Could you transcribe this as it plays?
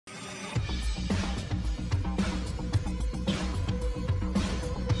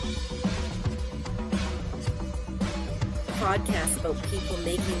podcast about people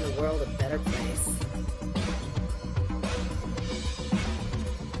making the world a better place.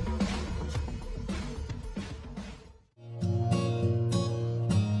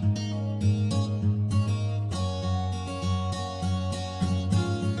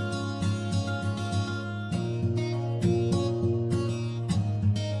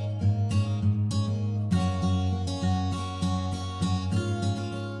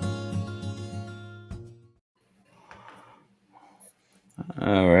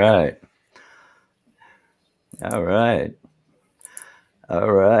 All right. All right.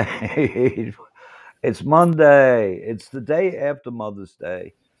 All right. It's Monday. It's the day after Mother's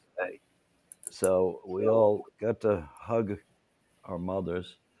Day. So we all got to hug our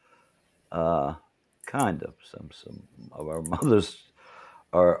mothers. Kind of. Some of our mothers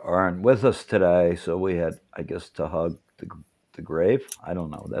aren't with us today, so we had, I guess, to hug the grave. I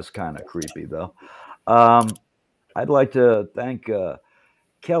don't know. That's kind of creepy, though. I'd like to thank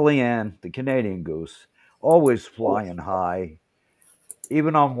Kellyanne, the Canadian goose, always flying high,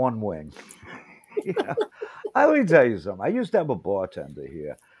 even on one wing. Yeah. Let me tell you something. I used to have a bartender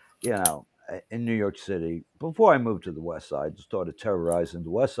here, in New York City. Before I moved to the West Side, started terrorizing the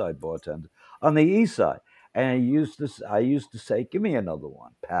West Side bartender on the East Side. And I used to say, "Give me another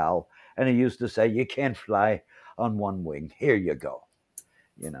one, pal." And he used to say, "You can't fly on one wing. Here you go."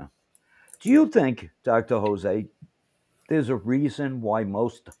 Do you think, Dr. Jose, there's a reason why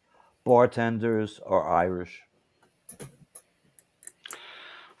most bartenders are Irish?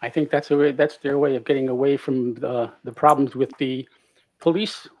 I think that's their way of getting away from the problems with the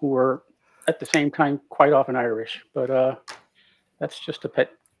police, who are at the same time quite often Irish. But that's just a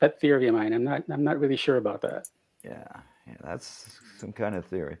pet theory of mine. I'm not really sure about that. Yeah, that's some kind of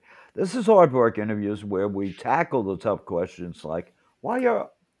theory. This is Hard Work Interviews, where we tackle the tough questions like, why are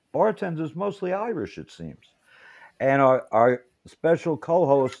bartenders mostly Irish, it seems? And our special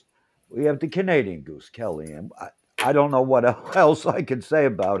co-host, we have the Canadian goose, Kelly. And I don't know what else I can say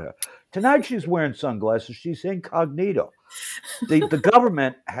about her. Tonight she's wearing sunglasses. She's incognito. The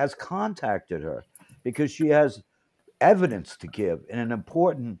government has contacted her because she has evidence to give in an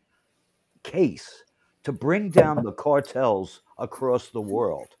important case to bring down the cartels across the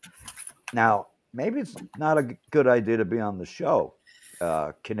world. Now, maybe it's not a good idea to be on the show,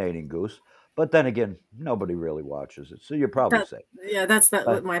 Canadian Goose, but then again, nobody really watches it, so you're probably safe. Yeah, that's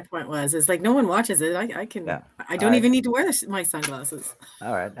what my point was. It's like no one watches it. I can. Yeah. I don't even need to wear my sunglasses.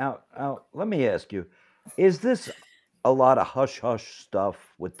 All right, now let me ask you: is this a lot of hush hush stuff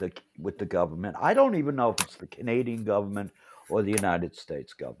with the government? I don't even know if it's the Canadian government or the United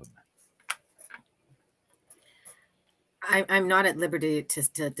States government. I'm not at liberty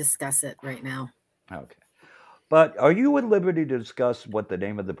to discuss it right now. Okay. But are you at liberty to discuss what the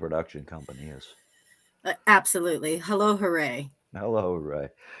name of the production company is? Absolutely. Hello, hooray. Hello, hooray.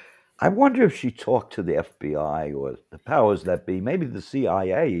 I wonder if she talked to the FBI or the powers that be, maybe the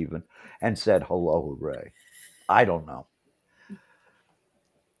CIA even, and said hello, hooray. I don't know.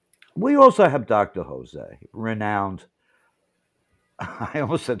 We also have Dr. Jose, renowned, I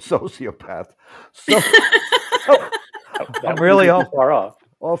almost said sociopath. I'm really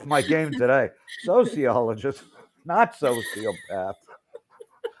off my game today. Sociologist, not sociopath.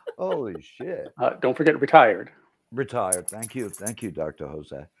 Holy shit. Don't forget retired. Retired. Thank you, Dr.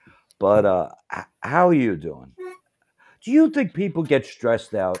 Jose. But how are you doing? Do you think people get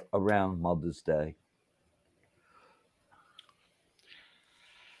stressed out around Mother's Day?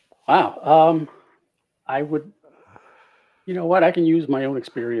 Wow. I would, you know what? I can use my own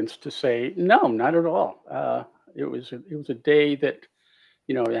experience to say, no, not at all. It was a day that,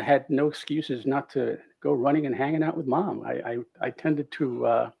 I had no excuses not to go running and hanging out with Mom. I tended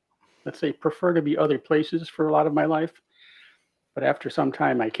to, let's say, prefer to be other places for a lot of my life. But after some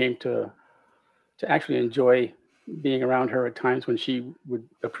time, I came to actually enjoy being around her at times when she would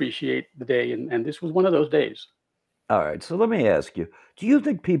appreciate the day. And this was one of those days. All right. So let me ask you, do you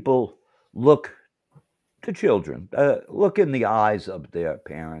think people look to children, look in the eyes of their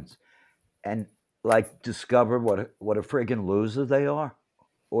parents and discover what a friggin' loser they are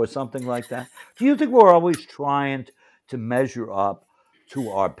or something like that? Do you think we're always trying to measure up to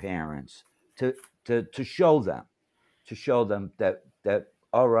our parents to show them that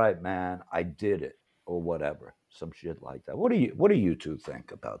all right, man, I did it or whatever, some shit like that? What do you two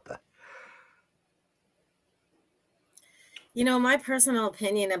think about that? My personal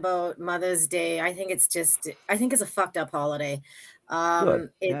opinion about Mother's Day, I think it's a fucked up holiday.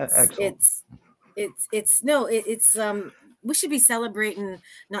 It's we should be celebrating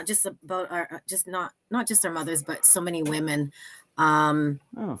not just about not just our mothers, but so many women. And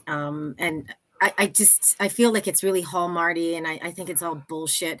I feel like it's really Hallmarty, and I think it's all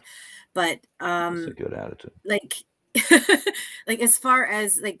bullshit. But That's a good attitude. like like as far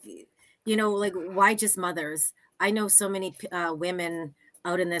as like like why just mothers? I know so many women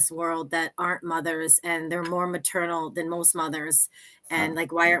out in this world that aren't mothers, and they're more maternal than most mothers, and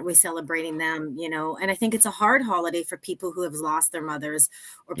like why aren't we celebrating them? And I think it's a hard holiday for people who have lost their mothers,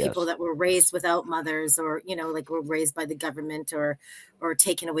 or people Yes. that were raised without mothers, or like were raised by the government, or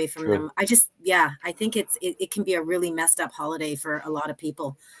taken away from True. them. I think it can be a really messed up holiday for a lot of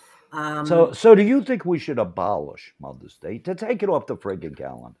people. So do you think we should abolish Mother's Day, to take it off the friggin'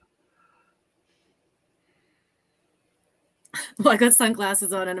 calendar? Well, I got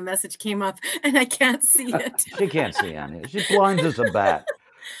sunglasses on and a message came up and I can't see it. She can't see on here. She's blind as a bat.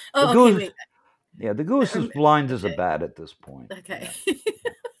 Oh, The okay, goose, wait. yeah, the goose is blind as a bat at this point. Okay.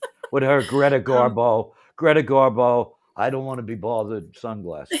 With her Greta Garbo, I don't want to be bothered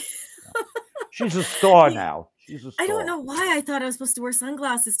sunglasses. She's a star now. She's a star. I don't know why I thought I was supposed to wear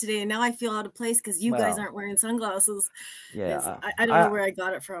sunglasses today, and now I feel out of place because you guys Well, aren't wearing sunglasses. Yeah, I don't know where I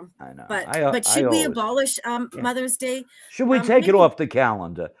got it from. I know. But should we abolish Mother's Day? Should we take it maybe- off the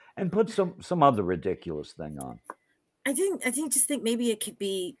calendar and put some other ridiculous thing on? I think maybe it could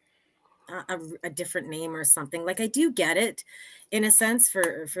be a different name or something. Like, I do get it in a sense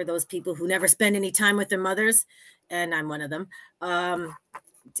for those people who never spend any time with their mothers, and I'm one of them.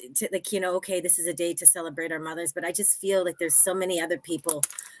 Okay, this is a day to celebrate our mothers, but I just feel like there's so many other people,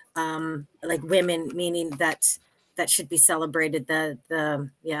 like women, meaning that should be celebrated. I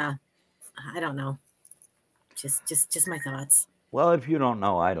don't know. Just my thoughts. Well, if you don't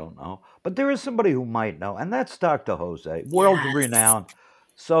know, I don't know. But there is somebody who might know, and that's Dr. Jose, world-renowned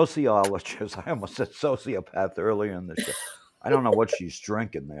sociologist. I almost said sociopath earlier in the show. I don't know what she's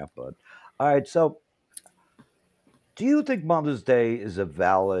drinking there, but all right. So, do you think Mother's Day is a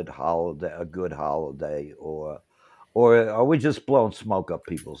valid holiday, a good holiday, or are we just blowing smoke up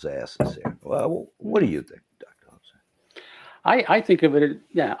people's asses here? Well, what do you think, Dr. Jose? I think of it,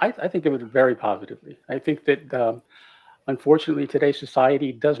 I think of it very positively. I think that unfortunately today's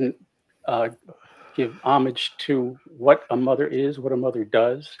society doesn't give homage to what a mother is, what a mother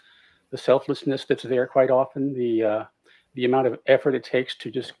does, the selflessness that's there quite often, the amount of effort it takes to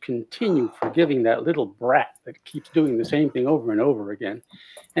just continue forgiving that little brat that keeps doing the same thing over and over again.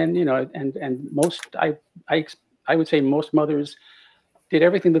 And and most I would say most mothers did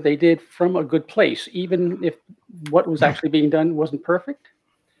everything that they did from a good place, even if what was actually being done wasn't perfect.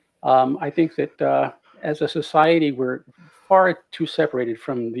 I think that as a society, we're far too separated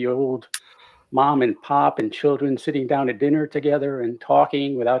from the old mom and pop and children sitting down at dinner together and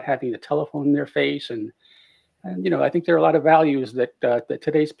talking without having the telephone in their face. And I think there are a lot of values that that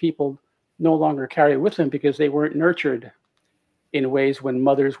today's people no longer carry with them because they weren't nurtured in ways when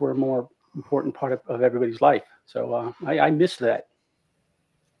mothers were a more important part of everybody's life. So I miss that.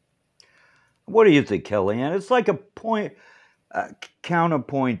 What do you think, Kellyanne? It's like a point,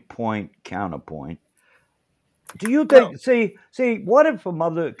 counterpoint, counterpoint. Do you think? See, what if a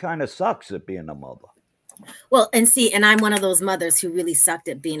mother kind of sucks at being a mother? Well, and I'm one of those mothers who really sucked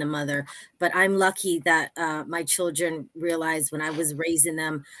at being a mother, but I'm lucky that my children realized when I was raising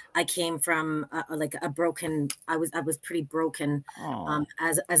them, I came from like a broken. I was pretty broken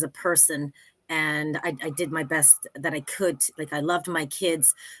as a person, and I did my best that I could. Like, I loved my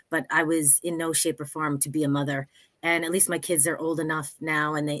kids, but I was in no shape or form to be a mother. And at least my kids are old enough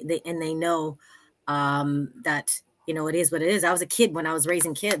now, and they know that it is what it is. I was a kid when I was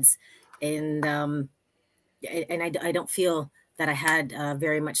raising kids, and I don't feel that I had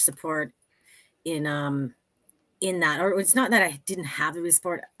very much support in that. Or it's not that I didn't have the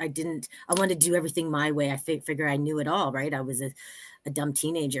support. I wanted to do everything my way. I figure I knew it all, right? I was a dumb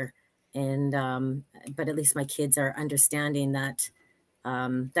teenager, and but at least my kids are understanding that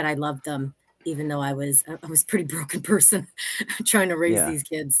I loved them, even though I was a pretty broken person trying to raise these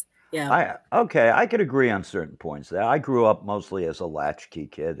kids. Yeah. I could agree on certain points there. I grew up mostly as a latchkey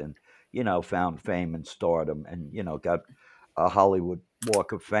kid, and found fame and stardom, and got a Hollywood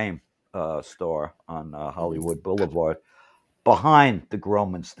Walk of Fame star on Hollywood Boulevard, behind the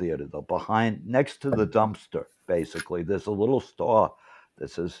Gromans Theater, though, next to the dumpster. Basically, there's a little star that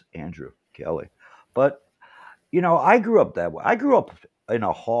says Andrew Kelly. But I grew up that way. I grew up in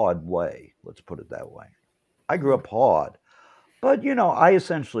a hard way. Let's put it that way. I grew up hard. But, I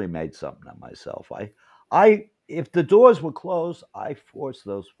essentially made something of myself. If the doors were closed, I forced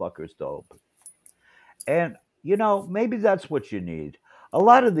those fuckers to open. And, maybe that's what you need. A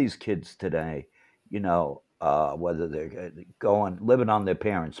lot of these kids today, whether they're living on their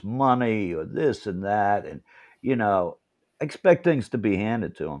parents' money or this and that, and, expect things to be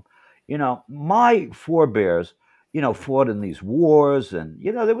handed to them. You know, my forebears, you know, fought in these wars, and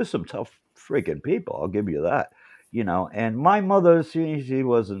you know, there was some tough freaking people. I'll give you that. You know, and my mother, she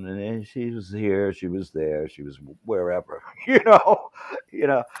wasn't. She was here, she was there, she was wherever. You know,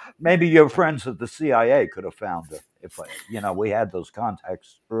 maybe your friends at the CIA could have found her if you know we had those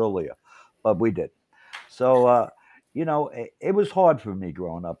contacts earlier, but we did. So you know, it was hard for me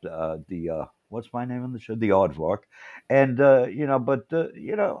growing up. The what's my name on the show? The Aardvark, and you know, but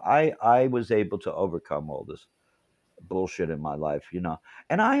you know, I was able to overcome all this bullshit in my life, you know,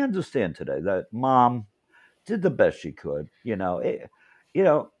 and I understand today that mom did the best she could, you know. You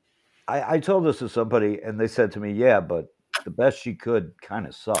know, I told this to somebody, and they said to me, "Yeah, but the best she could kind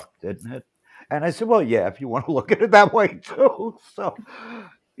of sucked, didn't it?" And I said, "Well, yeah, if you want to look at it that way too." So,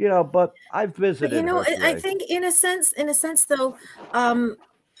 you know, but I But you visited know, her I grave. think in a sense though,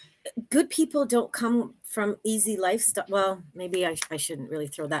 good people don't come from easy lifestyle. Well, maybe I shouldn't really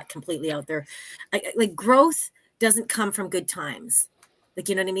throw that completely out there. Like growth doesn't come from good times. Like,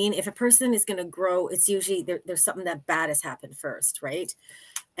 you know what I mean? If a person is going to grow, it's usually there's something that bad has happened first, right?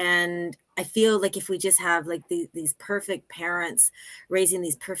 And I feel like if we just have like these perfect parents raising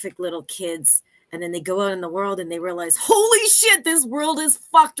these perfect little kids, and then they go out in the world and they realize, holy shit, this world is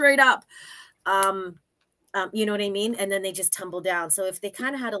fucked right up. Um, you know what I mean? And then they just tumble down. So if they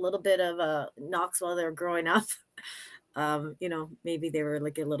kind of had a little bit of a knocks while they were growing up, you know, maybe they were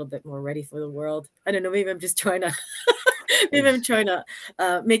like a little bit more ready for the world. I don't know. Maybe I'm just trying to, maybe I'm trying to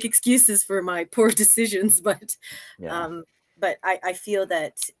make excuses for my poor decisions, Yeah. but I feel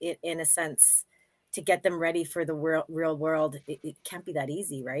that it, in a sense, to get them ready for the real world, it can't be that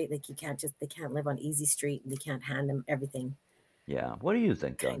easy, right? Like they can't live on easy street. And they can't hand them everything. Yeah. What do you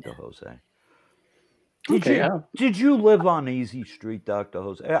think, Kind Dr. of. Jose? Okay. Did you live on Easy Street, Dr.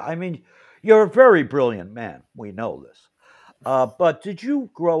 Jose? I mean, you're a very brilliant man. We know this. But did you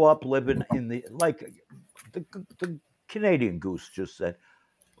grow up living in the like the Canadian Goose just said,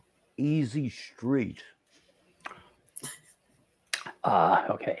 Easy Street?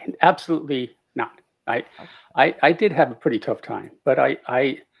 Okay. Absolutely not. I did have a pretty tough time, but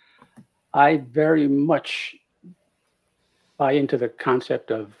I very much buy into the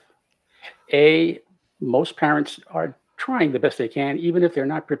concept of most parents are trying the best they can, even if they're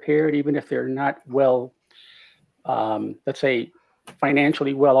not prepared, even if they're not well, let's say,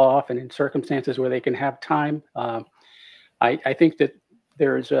 financially well off and in circumstances where they can have time. I think that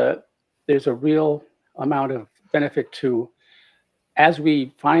there's a there's a real amount of benefit to, as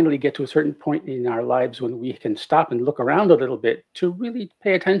we finally get to a certain point in our lives when we can stop and look around a little bit, to really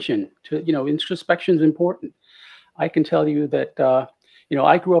pay attention to, you know, introspection is important. I can tell you that, you know,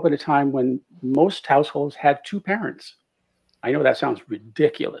 I grew up at a time when most households had two parents. I know that sounds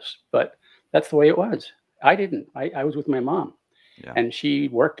ridiculous, but that's the way it was. I didn't. I was with my mom, Yeah. and she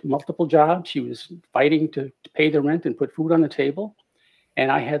worked multiple jobs. She was fighting to pay the rent and put food on the table. And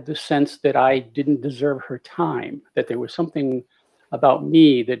I had the sense that I didn't deserve her time, that there was something about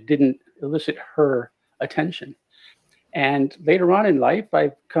me that didn't elicit her attention. And later on in life,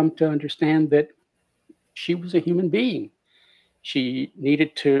 I've come to understand that she was a human being. She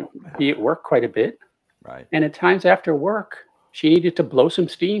needed to be at work quite a bit. Right. And at times after work, she needed to blow some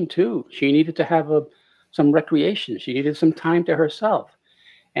steam too. She needed to have some recreation. She needed some time to herself.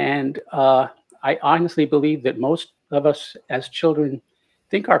 And I honestly believe that most of us as children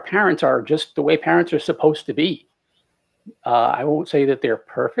think our parents are just the way parents are supposed to be. I won't say that they're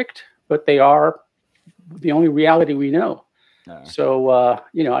perfect, but they are the only reality we know. So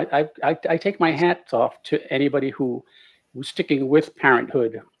you know, I take my hats off to anybody who's sticking with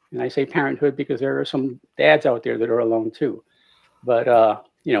parenthood, and I say parenthood because there are some dads out there that are alone too. But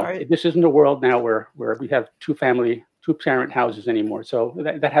you know, Right. this isn't a world now where we have two parent houses anymore. So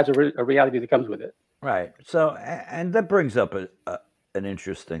that has a reality that comes with it. Right. So, and that brings up an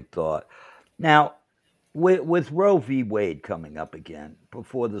interesting thought. Now, with Roe v. Wade coming up again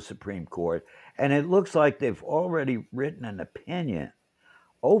before the Supreme Court, and it looks like they've already written an opinion,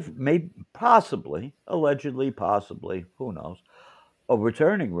 maybe, possibly, allegedly, possibly, who knows,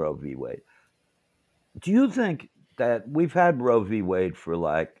 overturning Roe v. Wade. Do you think that we've had Roe v. Wade for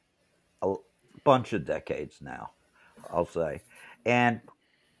like a bunch of decades now, I'll say, and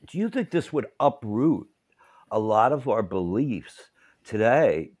do you think this would uproot a lot of our beliefs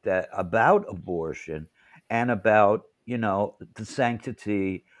today that about abortion and about, you know, the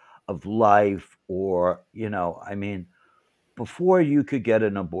sanctity of life, or, you know, I mean, before you could get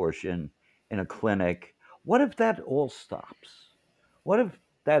an abortion in a clinic, what if that all stops? What if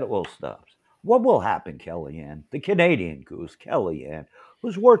that all stops? What will happen, Kellyanne, the Canadian Goose, Kellyanne,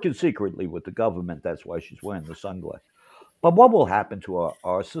 who's working secretly with the government? That's why she's wearing the sunglasses. But what will happen to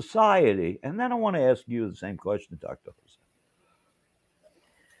our society? And then I want to ask you the same question, Dr.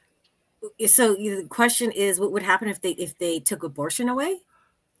 Jose. So the question is, what would happen if they took abortion away?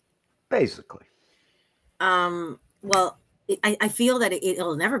 Basically. Well, I feel that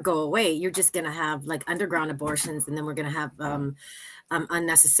it'll never go away. You're just going to have like underground abortions, and then we're going to have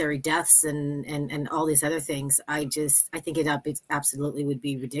unnecessary deaths and all these other things. I think it absolutely would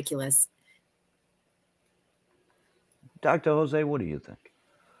be ridiculous. Dr. Jose, what do you think?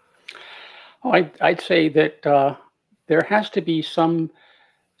 Oh, I'd say that there has to be some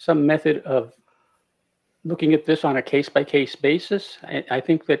method of looking at this on a case-by-case basis. I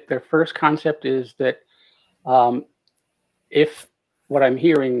think that their first concept is that if what I'm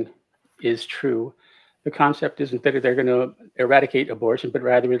hearing is true, the concept isn't that they're going to eradicate abortion, but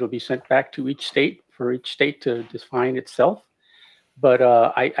rather it'll be sent back to each state for each state to define itself. But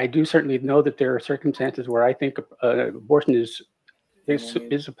I do certainly know that there are circumstances where I think abortion is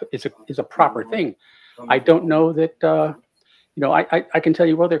a proper thing. I don't know that I can tell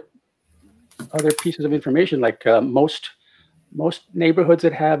you other pieces of information, like most neighborhoods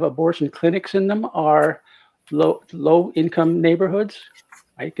that have abortion clinics in them are low income neighborhoods.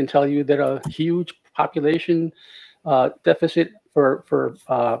 I can tell you that a huge population deficit for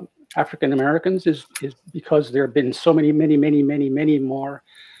African Americans is because there have been so many more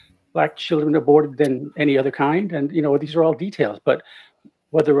Black children aborted than any other kind. And these are all details, but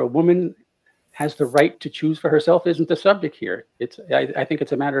whether a woman has the right to choose for herself isn't the subject here. I think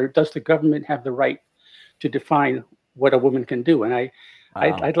it's a matter of, does the government have the right to define what a woman can do? And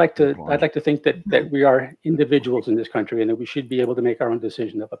I'd like to think that we are individuals in this country and that we should be able to make our own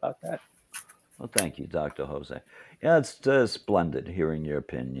decision about that. Well, thank you, Dr. Jose. Yeah, it's splendid hearing your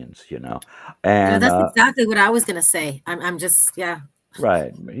opinions, And that's exactly what I was going to say. I'm just, yeah.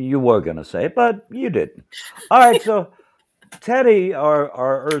 Right. You were going to say it, but you didn't. All right. So Teddy,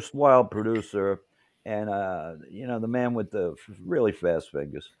 our erstwhile producer, and, the man with the really fast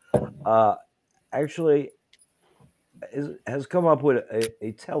fingers, actually has come up with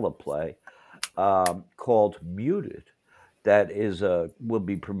a teleplay called Muted that will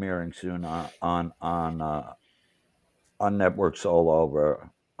be premiering soon on networks all over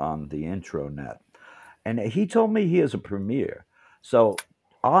on the intranet. And he told me he has a premiere. So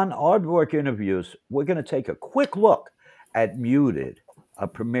on Aardvark Interviews, we're going to take a quick look at Muted, a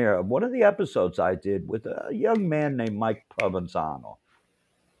premiere of one of the episodes I did with a young man named Mike Provenzano.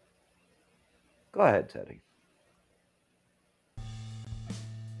 Go ahead, Teddy.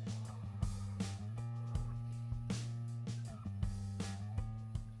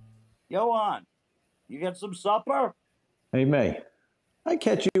 Go on. You get some supper? Hey, May. I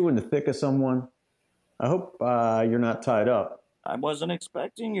catch you in the thick of someone. I hope you're not tied up. I wasn't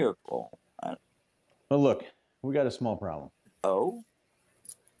expecting your call. Well, look, we got a small problem. Oh?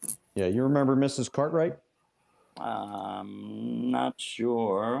 Yeah, you remember Mrs. Cartwright? Not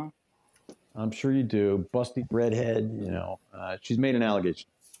sure. I'm sure you do. Busty redhead, she's made an allegation.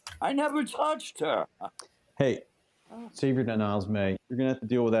 I never touched her. Hey, save your denials, May. You're going to have to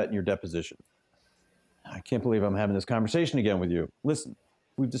deal with that in your deposition. I can't believe I'm having this conversation again with you. Listen,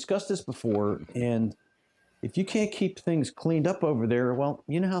 we've discussed this before, and if you can't keep things cleaned up over there, well,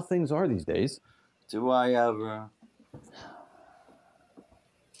 you know how things are these days. Do I ever?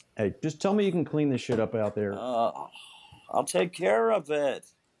 Hey, just tell me you can clean this shit up out there. I'll take care of it.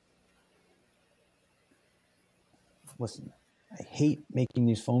 Listen, I hate making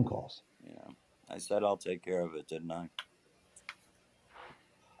these phone calls. Yeah, I said I'll take care of it, didn't I?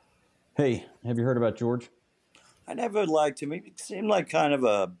 Hey, have you heard about George? I never liked him. He seemed like kind of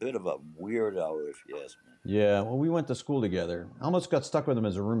a bit of a weirdo, if you ask me. Yeah, well, we went to school together. I almost got stuck with him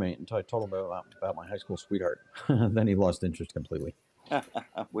as a roommate until I told him about my high school sweetheart. Then he lost interest completely.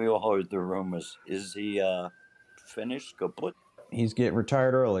 We all heard the rumors. Is he finished, kaput? He's getting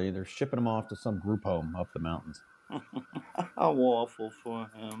retired early. They're shipping him off to some group home up the mountains. How awful for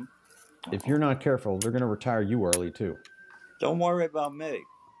him. If you're not careful, they're going to retire you early, too. Don't worry about me.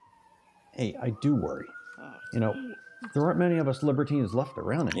 Hey, I do worry. There aren't many of us libertines left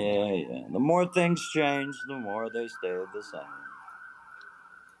around anymore. Yeah. The more things change, the more they stay the same.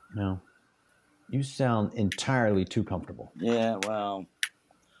 No. You sound entirely too comfortable. Yeah, well,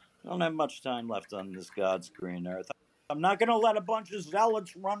 I don't have much time left on this God's green earth. I'm not going to let a bunch of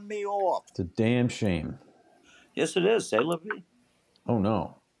zealots run me off. It's a damn shame. Yes, it is. C'est la vie. Oh,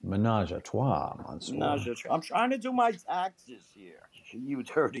 no. Menage a trois, monsieur. Menage a trois. I'm trying to do my taxes here. You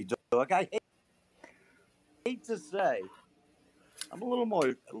dirty dog. I hate to say, I'm a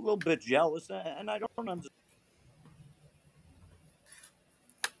little bit jealous, and I don't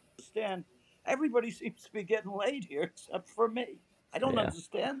understand Everybody seems to be getting laid here except for me. I don't Yeah.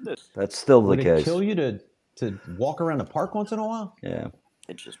 understand this. That's still the Would it case. kill you to walk around the park once in a while? Yeah.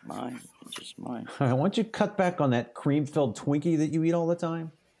 It's just mine. It's just mine. All right, why don't you cut back on that cream-filled Twinkie that you eat all the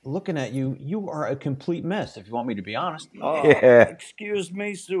time? Looking at you, you are a complete mess, if you want me to be honest. Oh, Yeah. excuse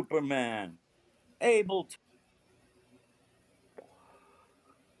me, Superman. Able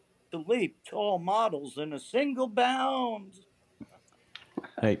to leap tall models in a single bound.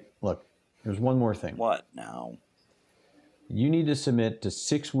 Hey, look, there's one more thing. What now? You need to submit to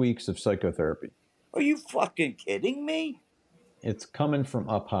 6 weeks of psychotherapy. Are you fucking kidding me? It's coming from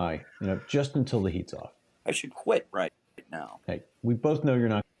up high, just until the heat's off. I should quit right now. Hey, we both know you're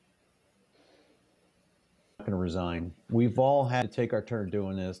not going to resign. We've all had to take our turn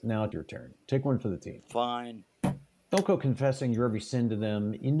doing this. Now it's your turn. Take one for the team. Fine. Don't go confessing your every sin to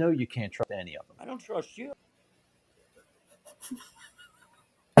them. You know you can't trust any of I don't trust you.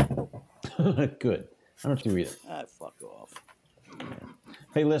 them. Good. I don't do either. Ah, fuck off.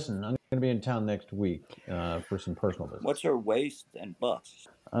 Hey, listen, I'm going to be in town next week for some personal business. What's her waist and bust?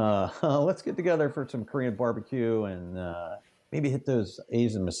 Let's get together for some Korean barbecue and maybe hit those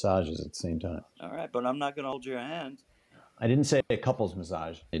Asian massages at the same time. All right, but I'm not going to hold your hand. I didn't say a couple's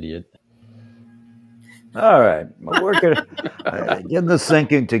massage, idiot. All right. We're working, getting the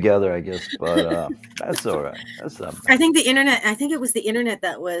syncing together, I guess, but that's all right. That's something. I think it was the internet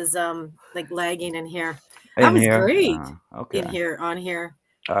that was like lagging in here. In That was here? great. Okay. In here, on here.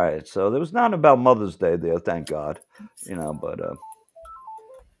 All right. So there was not about Mother's Day there, thank God. But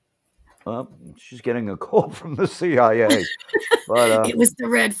well, she's getting a call from the CIA. But It was the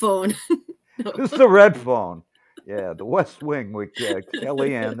red phone. it's the red phone. Yeah, the West Wing with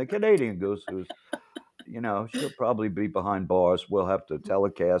Kellyanne, the Canadian goose, who's, she'll probably be behind bars. We'll have to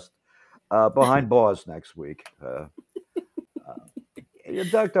telecast behind bars next week.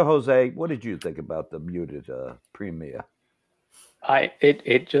 Dr. Jose, what did you think about the Muted premiere?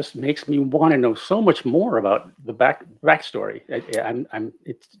 It just makes me want to know so much more about the backstory.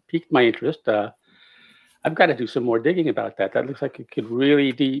 It's piqued my interest. I've got to do some more digging about that. That looks like it could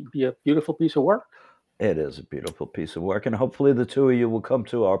really be a beautiful piece of work. It is a beautiful piece of work, and hopefully the two of you will come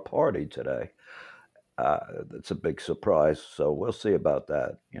to our party today. It's a big surprise, so we'll see about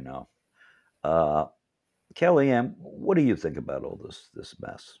that. Kellyanne, what do you think about all this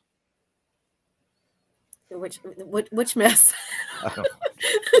mess? Which mess? I don't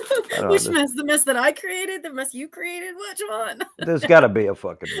Which know. mess? The mess that I created? The mess you created? Which one? There's got to be a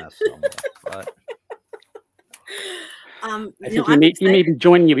fucking mess somewhere. Right? I think he may be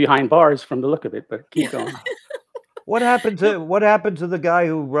joining you behind bars from the look of it, but keep going. What happened to the guy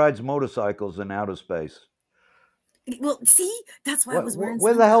who rides motorcycles in outer space? Well, see, that's why I was wearing.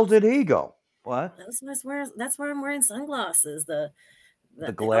 Where the hell did he go? What? That's why I'm wearing sunglasses. The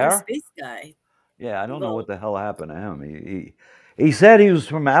glare? outer space guy. Yeah, I don't know what the hell happened to him. He said he was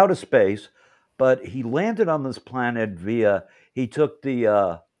from outer space, but he landed on this planet he took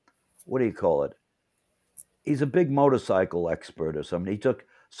the what do you call it? He's a big motorcycle expert or something. He took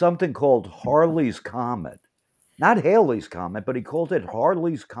something called Harley's Comet. Not Halley's Comet, but he called it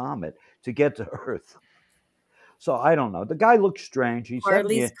Harley's Comet to get to Earth. So I don't know. The guy looked strange. He said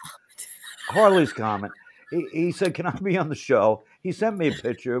Harley's Comet. He said, "Can I be on the show?" He sent me a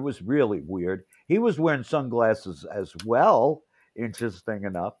picture. It was really weird. He was wearing sunglasses as well, interesting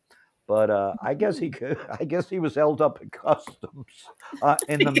enough. But I guess he was held up in customs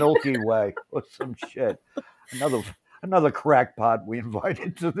in the Milky Way or some shit. Another crackpot we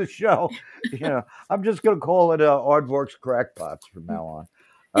invited to the show. I'm just gonna call it Aardvark's Crackpots from now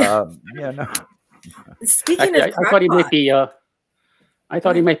on. No. Speaking of, I thought he might be. I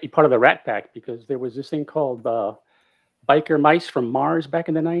thought he might be part of the Rat Pack because there was this thing called biker mice from Mars back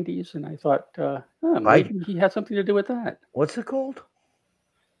in the 90s, and I thought maybe he had something to do with that. What's it called?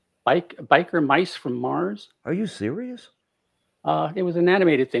 Biker mice from Mars. Are you serious? It was an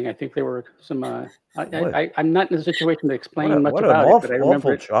animated thing. I think there were some. I'm not in a situation to explain much what about an it, but I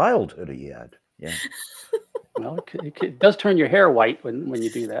remember awful childhood he had. Yeah. Well, it does turn your hair white when you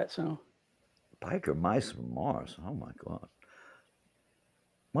do that. So. Biker mice from Mars. Oh my God.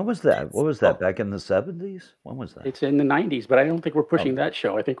 When was that? What was that? Back in the 70s? When was that? It's in the 90s, but I don't think we're pushing that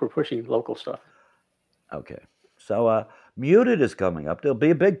show. I think we're pushing local stuff. Okay. So Muted is coming up. There'll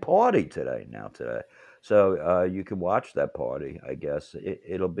be a big party today. So you can watch that party, I guess.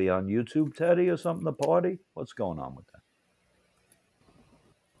 It'll be on YouTube, Teddy, or something, the party? What's going on with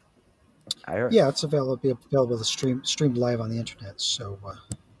that? Yeah, it's available to streamed live on the internet, so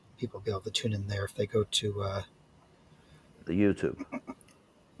people will be able to tune in there if they go to the YouTube.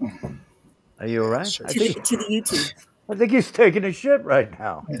 Are you all right? To the YouTube. I think he's taking a shit right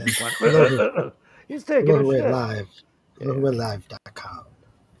now. Yeah. He's taking Go a to Red shit. Live. Go to redlive.com.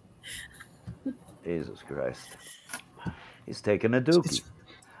 Jesus Christ. He's taking a dookie.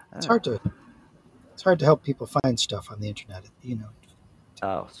 It's hard to help people find stuff on the internet.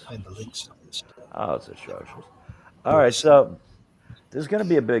 Oh, Find the links and all this stuff. oh, it's atrocious. All right, so there's going to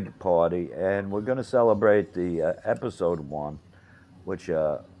be a big party, and we're going to celebrate the episode 1, which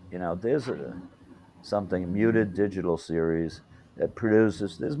there's something Muted Digital series that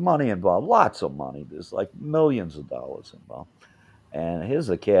produces. There's money involved, lots of money. There's like millions of dollars involved. And here's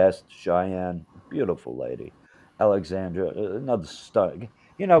the cast: Cheyenne, beautiful lady; Alexandra, another star.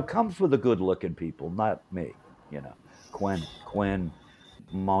 Comes for the good-looking people, not me. Quinn,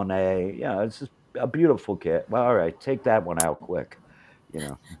 Monet. It's just a beautiful cast. Well, all right, take that one out quick.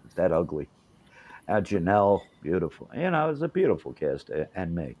 That ugly. Janelle, beautiful. It's a beautiful cast,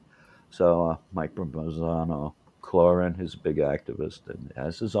 and me. So Mike Brambozzano, Clorin, who's a big activist and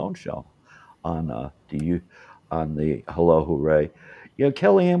has his own show on the Hello Hooray.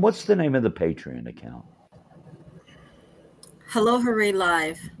 Kellyanne, what's the name of the Patreon account? Hello Hooray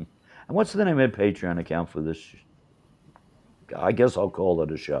Live. And what's the name of the Patreon account for this? I guess I'll call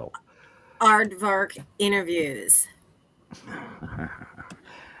it a show. Aardvark Interviews.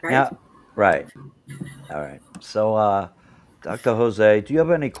 Right? Now, right. All right. So, Dr. Jose, do you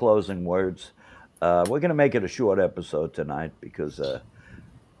have any closing words? We're going to make it a short episode tonight because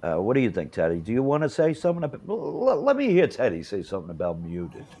what do you think, Teddy? Do you want to say something about? Let me hear Teddy say something about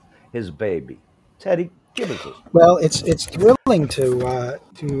Muted, his baby. Teddy, give us this. Well, it's thrilling to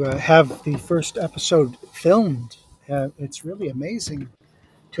have the first episode filmed. It's really amazing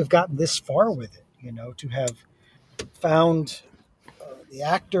to have gotten this far with it. To have found the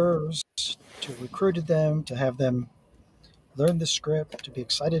actors, to recruited them, to have them learn the script, to be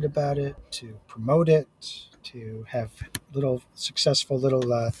excited about it, to promote it, to have successful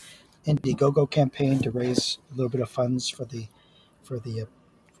little Indiegogo campaign to raise a little bit of funds for the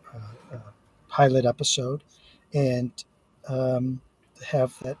pilot episode, and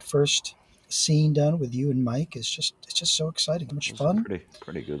have that first scene done with you and Mike it's just so exciting, so much fun.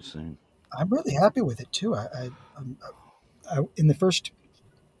 Pretty good scene. I'm really happy with it too. In the first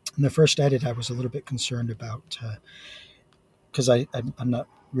edit, I was a little bit concerned about because I'm not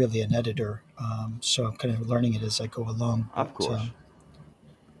really an editor, so I'm kind of learning it as I go along. Of course.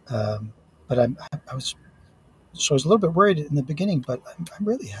 But I was a little bit worried in the beginning, but I'm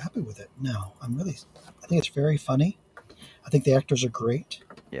really happy with it now. I think it's very funny. I think the actors are great.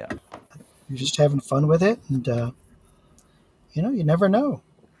 Yeah. You're just having fun with it, and you never know.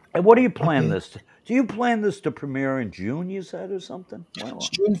 And what do you plan this to? Do you plan this to premiere in June, you said, or something? Well, it's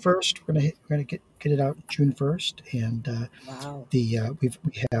June 1st. We're gonna get it out June 1st, and Wow. we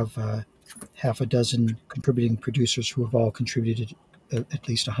have half a dozen contributing producers who have all contributed at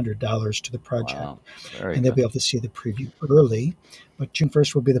least $100 to the project. Wow. And they'll be able to see the preview early. But June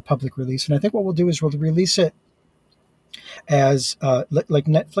 1st will be the public release, and I think what we'll do is we'll release it as like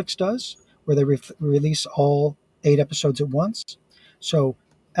Netflix does, where they release all 8 episodes at once. So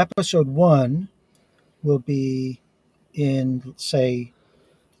episode 1 will be in, say,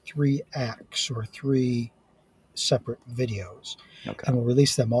 3 acts or 3 separate videos. Okay. And we'll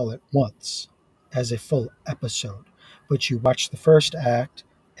release them all at once as a full episode. But you watch the first act,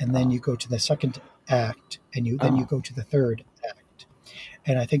 and then you go to the second act, and then you go to the third act.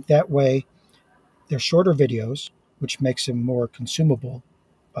 And I think that way they're shorter videos, which makes them more consumable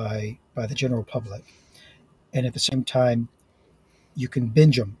by the general public. And at the same time, you can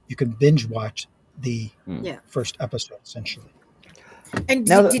binge them. You can binge watch the first episode, essentially. And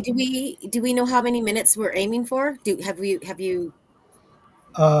do we know how many minutes we're aiming for? Have you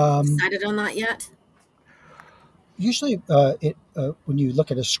decided on that yet? Usually, when you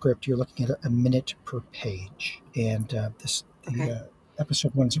look at a script, you're looking at a minute per page, and the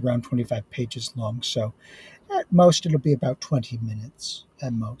episode 1 is around 25 pages long. So, at most, it'll be about 20 minutes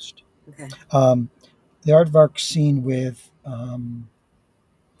at most. Okay. The Aardvark scene with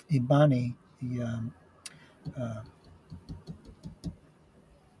Imani,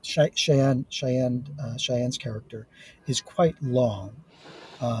 Cheyenne's character, is quite long.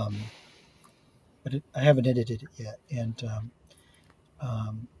 But I haven't edited it yet, and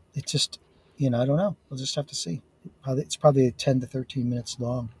it's just, I don't know. We'll just have to see. It's probably 10 to 13 minutes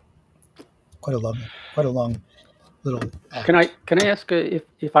long. Quite a long little act. Can I ask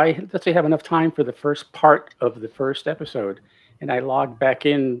if I, let's say, have enough time for the first part of the first episode, and I log back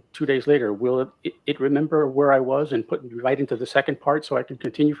in 2 days later, will it remember where I was and put me right into the second part so I can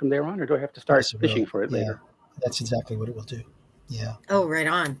continue from there on, or do I have to start fishing for it later? That's exactly what it will do. Yeah. Oh, right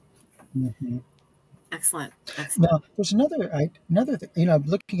on. Mm-hmm. Excellent. Excellent. Now, there's another thing. You know, I'm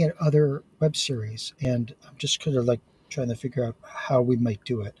looking at other web series, and I'm just kind of like trying to figure out how we might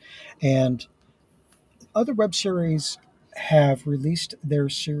do it. And other web series have released their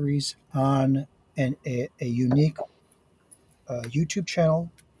series on a unique YouTube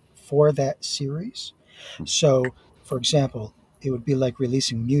channel for that series. So, for example, it would be like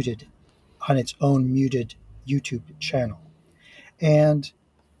releasing Muted on its own Muted YouTube channel. And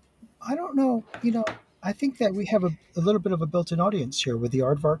I don't know, you know, I think that we have a little bit of a built-in audience here with the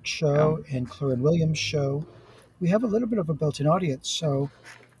Aardvark show and Claire and Williams show. We have a little bit of a built-in audience, so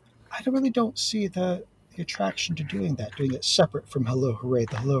I really don't see the attraction to doing it separate from Hello Hooray,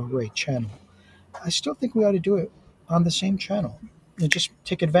 the Hello Hooray channel. I still think we ought to do it on the same channel and just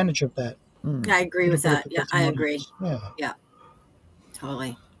take advantage of that. Yeah, I agree with that. Yeah, I agree. Yeah. Yeah,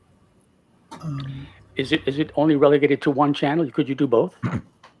 totally. Is it only relegated to one channel? Could you do both?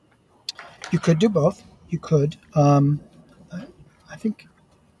 You could do both. You could. I think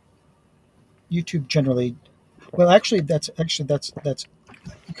YouTube generally. Well, actually, that's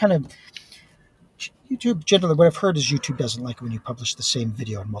kind of YouTube generally. What I've heard is YouTube doesn't like it when you publish the same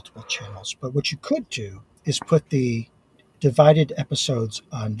video on multiple channels. But what you could do is put the divided episodes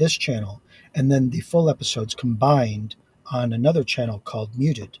on this channel, and then the full episodes combined on another channel called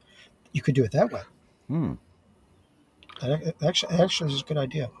Muted. You could do it that way. That actually is a good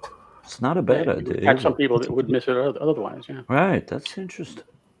idea. It's not a bad idea. Had some people that would miss it otherwise. Yeah. Right. That's interesting.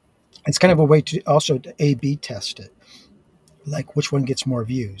 It's kind of a way to also to A/B test it, like which one gets more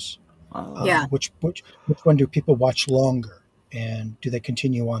views. Yeah. Which one do people watch longer, and do they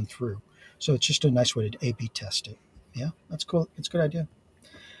continue on through? So it's just a nice way to A/B test it. Yeah, that's cool. It's a good idea.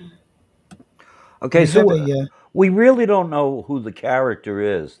 Okay, so we really don't know who the character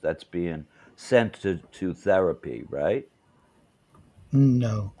is that's being sent to therapy, right?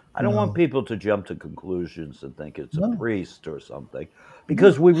 No. I don't want people to jump to conclusions and think it's a priest or something,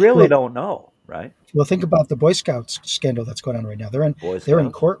 because we really don't know, right? Well, think about the Boy Scouts scandal that's going on right now. They're in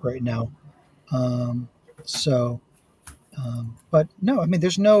court right now. But no, I mean,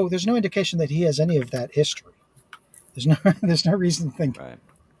 there's no indication that he has any of that history. There's no reason to think. Right.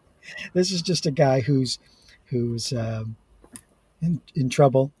 This is just a guy who's in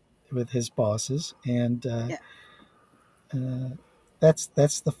trouble with his bosses, and that's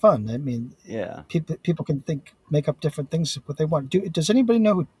the fun. I mean, people can make up different things what they want. Does anybody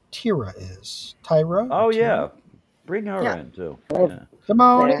know who Tyra is? Tyra? Oh yeah, bring her in too. Yeah. Come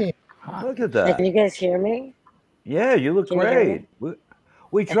on in. Look at that. Can you guys hear me? Yeah, you look great.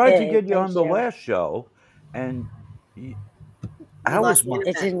 We tried to get you on the last show, and it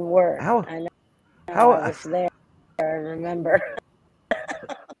didn't work. I was there. I remember.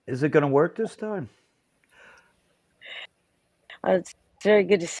 Is it going to work this time? It's very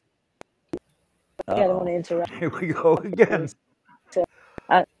good to see. I don't want to interrupt. Here we go again. So,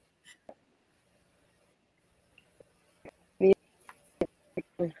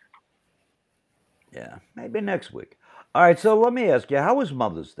 yeah, maybe next week. All right, so let me ask you, how was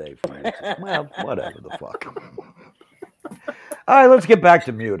Mother's Day, Francis? Well, whatever the fuck. All right, let's get back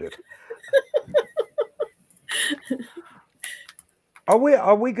to Muted. Are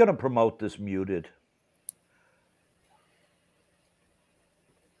we going to promote this Muted?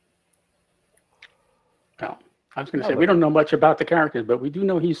 No, I was going to say we don't know much about the characters, but we do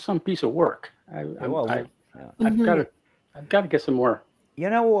know he's some piece of work. I've got to get some more. You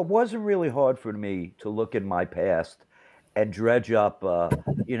know, it wasn't really hard for me to look in my past and dredge up,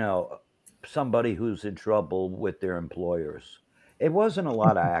 somebody who's in trouble with their employers. It wasn't a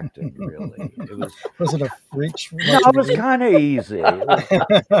lot of acting, really. Was it a reach? No, it was kind of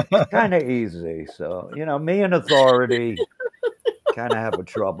easy. So, me and Authority kind of have a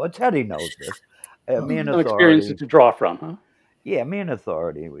trouble. Teddy knows this. Me and Authority. Experiences to draw from, huh? Yeah, me and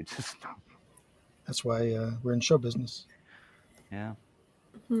Authority. We just. That's why we're in show business. Yeah.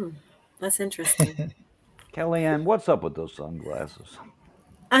 That's interesting. Kellyanne, what's up with those sunglasses?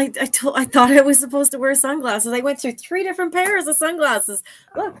 I thought I was supposed to wear sunglasses. I went through 3 different pairs of sunglasses.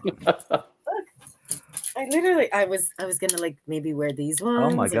 Look. I was gonna maybe wear these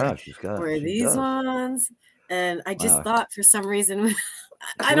ones. Oh my gosh, these ones. And I just thought for some reason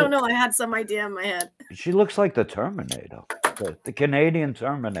I don't know, I had some idea in my head. She looks like the Terminator. The Canadian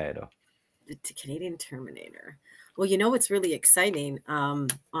Terminator. The Canadian Terminator. Well, you know what's really exciting? On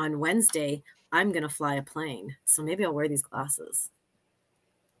Wednesday, I'm gonna fly a plane. So maybe I'll wear these glasses.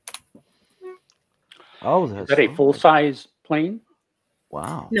 Oh, is that a full-size plane?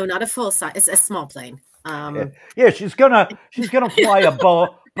 Wow. No, not a full size. It's a small plane. Yeah, she's gonna fly a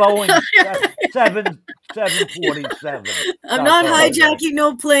Boeing 747. I'm not hijacking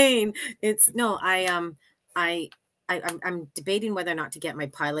no plane. It's no, I'm debating whether or not to get my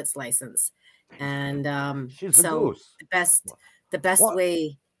pilot's license. And She's a so goose. the best What-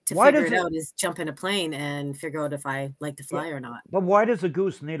 way to why figure does it it- out is jump in a plane and figure out if I like to fly or not. But why does a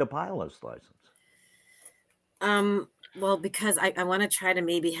goose need a pilot's license? Well, because I want to try to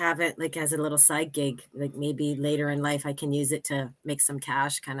maybe have it like as a little side gig, like maybe later in life I can use it to make some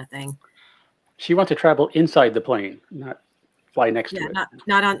cash kind of thing. She wants to travel inside the plane, not fly next Yeah, to it.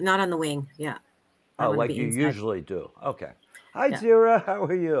 not on the wing. Yeah. I Oh, wanna like be you inside. usually do. Okay. Hi, Yeah. Tira. How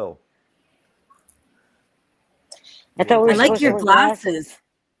are you? I thought we were I like supposed your to wear glasses.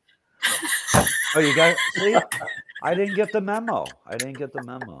 Oh, you got see? I didn't get the memo.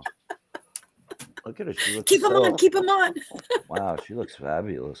 Look at her. She looks Keep them so, on. Keep them on. wow, she looks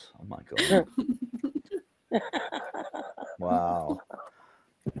fabulous. Oh my god. Wow.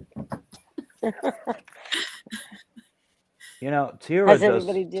 You know, Tira How's does.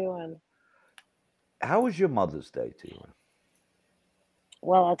 everybody doing? How was your Mother's Day, Tira?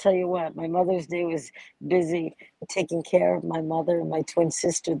 Well, I'll tell you what, my Mother's Day was busy taking care of my mother and my twin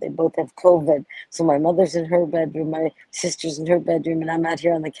sister. They both have COVID. So my mother's in her bedroom, my sister's in her bedroom, and I'm out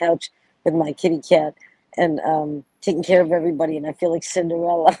here on the couch with my kitty cat and taking care of everybody. And I feel like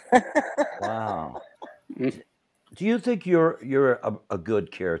Cinderella. Wow. Do you think you're a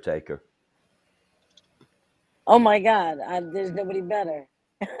good caretaker? Oh my God, there's nobody better.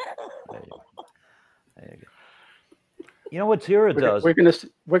 There you go. You know what Tira does?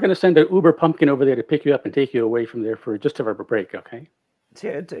 We're gonna send an Uber pumpkin over there to pick you up and take you away from there for just a break, okay?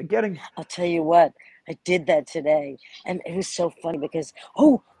 Getting I'll tell you what, I did that today, and it was so funny because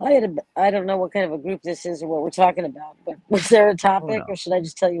I don't know what kind of a group this is or what we're talking about, but was there a topic no. or should I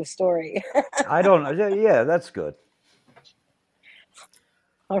just tell you a story? I don't know. Yeah, that's good.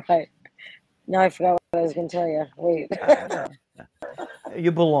 All right. Now I forgot what I was going to tell you. Wait.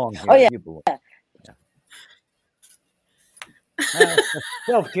 You belong here. Oh, yeah. You belong.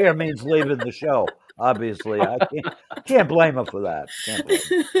 Self-care means leaving the show. Obviously, I can't blame her for that. Can't blame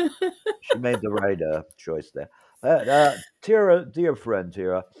her. She made the right choice there. Tira, dear friend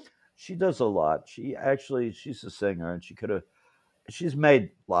Tira, she does a lot. She's a singer, and she's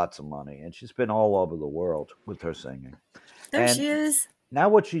made lots of money, and she's been all over the world with her singing. There And she is. now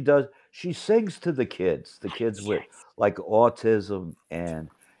what she does, she sings to the kids with like autism and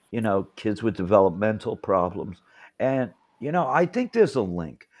kids with developmental problems. And I think there's a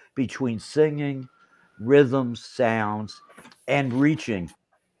link between singing, rhythms, sounds, and reaching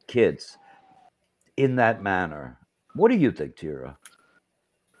kids in that manner. What do you think, Tira?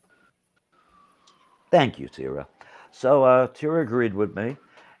 Thank you, Tira. So Tira agreed with me,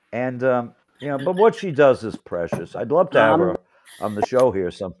 and but what she does is precious. I'd love to have her on the show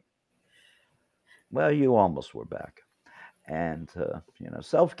here. Well, you almost were back, and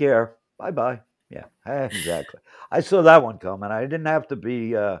self-care. Bye. Yeah, exactly. I saw that one coming. I didn't have to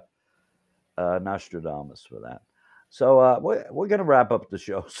be Nostradamus for that. So we're going to wrap up the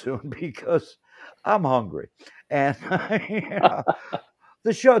show soon because I'm hungry, and the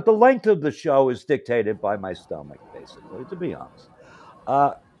length of the show is dictated by my stomach, basically. To be honest,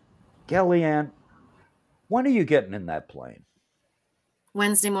 Kellyanne, when are you getting in that plane?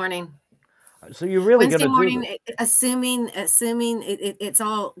 Wednesday morning. So you're really going Wednesday to morning, do this? assuming it's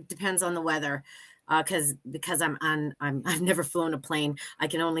all depends on the weather, because I've never flown a plane. I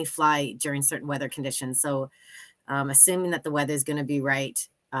can only fly during certain weather conditions. So, assuming that the weather is going to be right,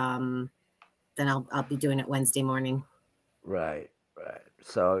 then I'll be doing it Wednesday morning. Right.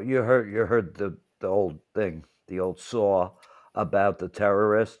 So you heard the old thing, the old saw about the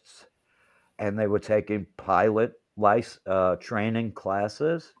terrorists, and they were taking pilot training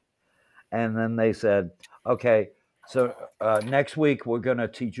classes. And then they said, okay, so next week we're going to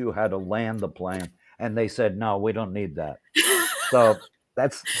teach you how to land the plane. And they said, no, we don't need that. So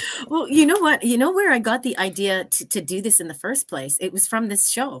that's... Well, you know what? You know where I got the idea to do this in the first place? It was from this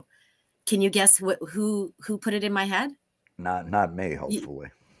show. Can you guess who put it in my head? Not me,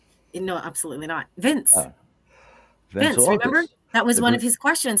 hopefully. No, absolutely not. Vince. Vince Vince, remember? That was one of his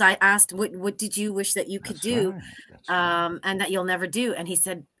questions. I asked, what did you wish that you could do and that you'll never do? And he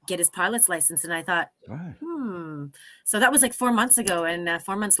said, get his pilot's license. And I thought, So that was like 4 months ago. And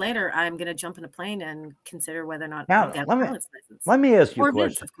 4 months later, I'm going to jump in a plane and consider whether or not I'll get a pilot's license. Let me ask you a question.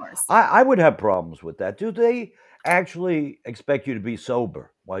 Vince, of course. I would have problems with that. Do they actually expect you to be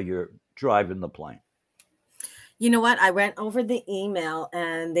sober while you're driving the plane? You know what? I went over the email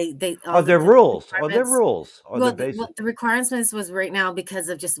and they are there rules? Are there rules? Well, the requirements was right now because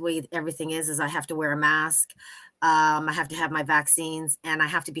of just the way everything is I have to wear a mask. I have to have my vaccines and I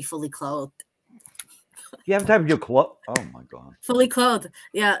have to be fully clothed. You have to have your clothes. Oh my God. Fully clothed.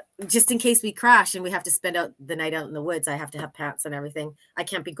 Yeah. Just in case we crash and we have to spend the night out in the woods, I have to have pants and everything. I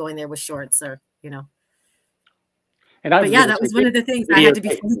can't be going there with shorts or, And I But was yeah, gonna that say, was one of the things. I had to be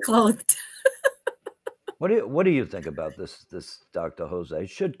videotape. fully clothed. What do you think about this, Dr. Jose?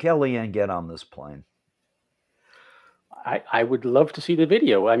 Should Kellyanne get on this plane? I would love to see the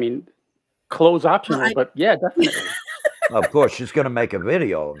video. I mean, clothes optional, but yeah, definitely. Of course, she's going to make a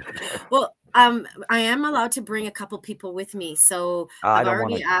video. Well, I am allowed to bring a couple people with me, so I've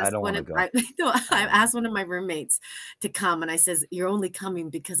already asked one of I asked one of my roommates to come, and I says, "You're only coming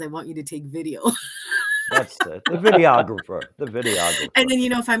because I want you to take video." That's the videographer. The videographer. And then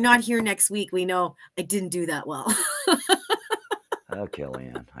if I'm not here next week, we know I didn't do that well. Oh,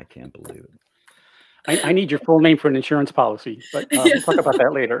 Kellyanne, I can't believe it. I need your full name for an insurance policy, but we'll talk about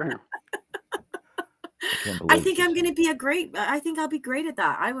that later. I think I'm going to be I think I'll be great at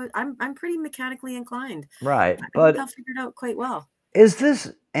that. I'm pretty mechanically inclined. Right. But I'll figure it out quite well. Is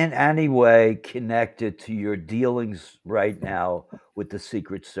this in any way connected to your dealings right now with the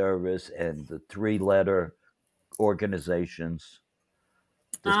Secret Service and the 3-letter organizations?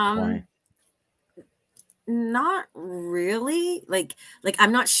 This plane? Not really. Like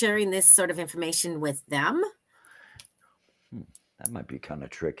I'm not sharing this sort of information with them. That might be kind of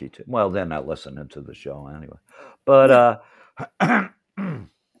tricky too. Well, they're not listening to the show anyway. But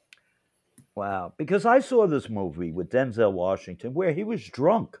wow, because I saw this movie with Denzel Washington where he was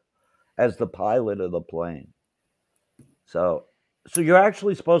drunk as the pilot of the plane. So you're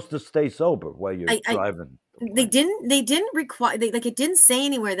actually supposed to stay sober while you're driving. They didn't require it didn't say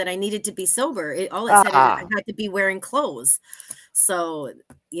anywhere that I needed to be sober. All it said is I had to be wearing clothes. So,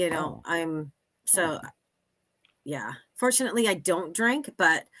 yeah. Fortunately, I don't drink,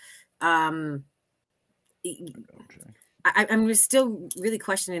 but I'm still really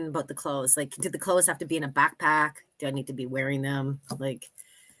questioning about the clothes. Like, did the clothes have to be in a backpack? Do I need to be wearing them? Like,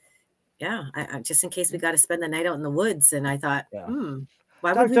 yeah, I just in case we got to spend the night out in the woods. And I thought,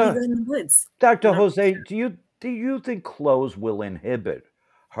 why would we be in the woods? Dr. Jose, do you think clothes will inhibit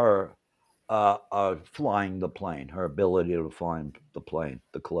her flying the plane? Her ability to fly the plane,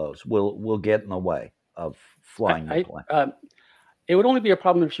 the clothes will get in the way of flying the plane? It would only be a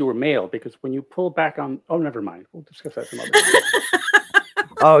problem if you were male, because when you pull back on, never mind. We'll discuss that some other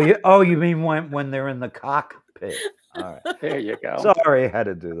time. You mean when they're in the cockpit? All right. There you go. Sorry, I had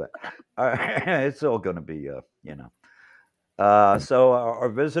to do that. All right. It's all going to be, So our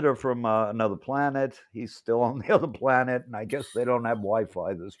visitor from another planet, he's still on the other planet, and I guess they don't have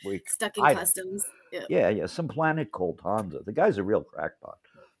Wi-Fi this week. Stuck in customs. Yeah. Some planet called Honda. The guy's a real crackpot.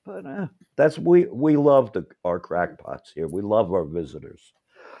 But we love our crackpots here. We love our visitors.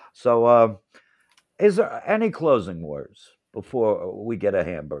 So is there any closing words before we get a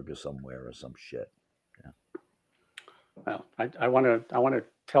hamburger somewhere or some shit? Yeah. Well, I want to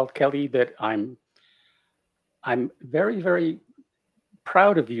tell Kelly that I'm very, very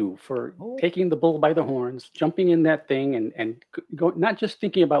proud of you for taking the bull by the horns, jumping in that thing, and go, not just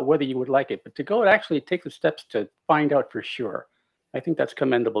thinking about whether you would like it, but to go and actually take the steps to find out for sure. I think that's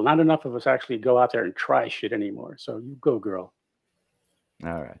commendable. Not enough of us actually go out there and try shit anymore. So you go, girl.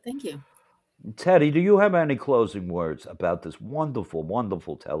 All right. Thank you. Teddy, do you have any closing words about this wonderful,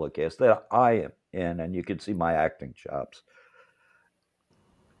 wonderful telecast that I am in, and you can see my acting chops?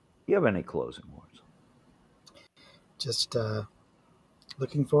 Do you have any closing words? Just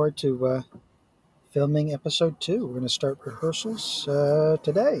looking forward to filming episode 2. We're going to start rehearsals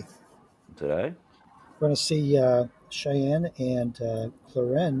today. Today? We're going to see Cheyenne and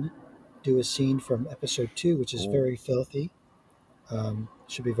Clarenne do a scene from episode 2, which is very filthy.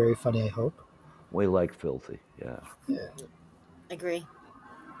 Should be very funny, I hope. We like filthy, yeah. Agree.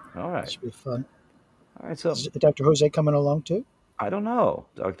 All right. Should be fun. All right, so is Dr. Jose coming along too? I don't know.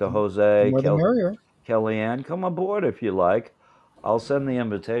 Dr. Jose, more the merrier. Kellyanne, come aboard if you like. I'll send the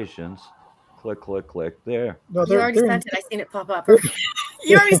invitations. Click, click, click. There. No, you already sent it. I seen it pop up.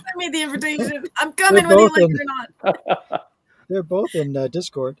 You already sent me the invitation. I'm coming whether you like it or not. They're both in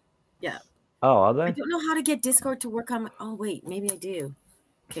Discord. Yeah. Oh, are they? I don't know how to get Discord to work on. Oh wait, maybe I do.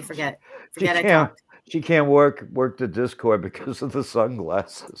 Okay, forget she can't work the Discord because of the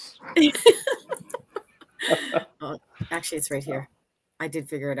sunglasses. Oh, actually, it's right here. I did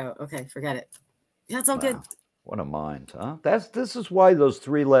figure it out. Okay, forget it. That's all good. What a mind, huh? This is why those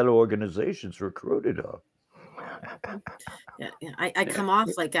 3-letter organizations recruited her. Yeah. I come off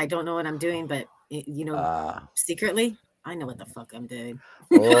like I don't know what I'm doing, but secretly, I know what the fuck I'm doing.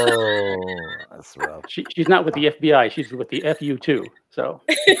 Oh, that's rough. She's not with the FBI. She's with the FU too. So.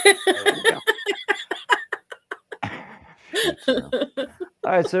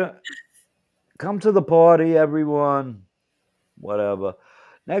 All right, so come to the party, everyone. Whatever.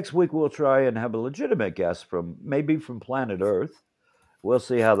 Next week we'll try and have a legitimate guest maybe from planet Earth. We'll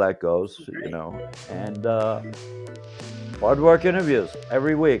see how that goes, And hard work interviews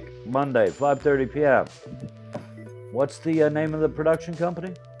every week, Monday, 5:30 p.m. What's the name of the production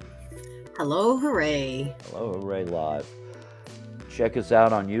company? Hello, Hooray. Hello, Hooray Live. Check us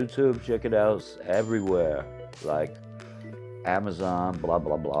out on YouTube. Check it out everywhere, like Amazon, blah,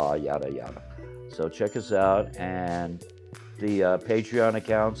 blah, blah, yada, yada. So check us out. And the Patreon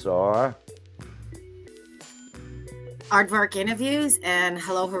accounts are Aardvark Interviews and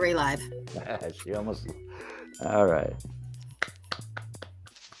Hello, Hooray Live. She almost... All right.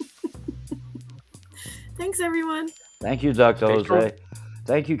 Thanks, everyone. Thank you, Dr. Stay Jose. strong.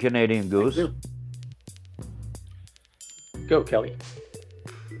 Thank you, Canadian Goose. Thank you. Go, Kelly.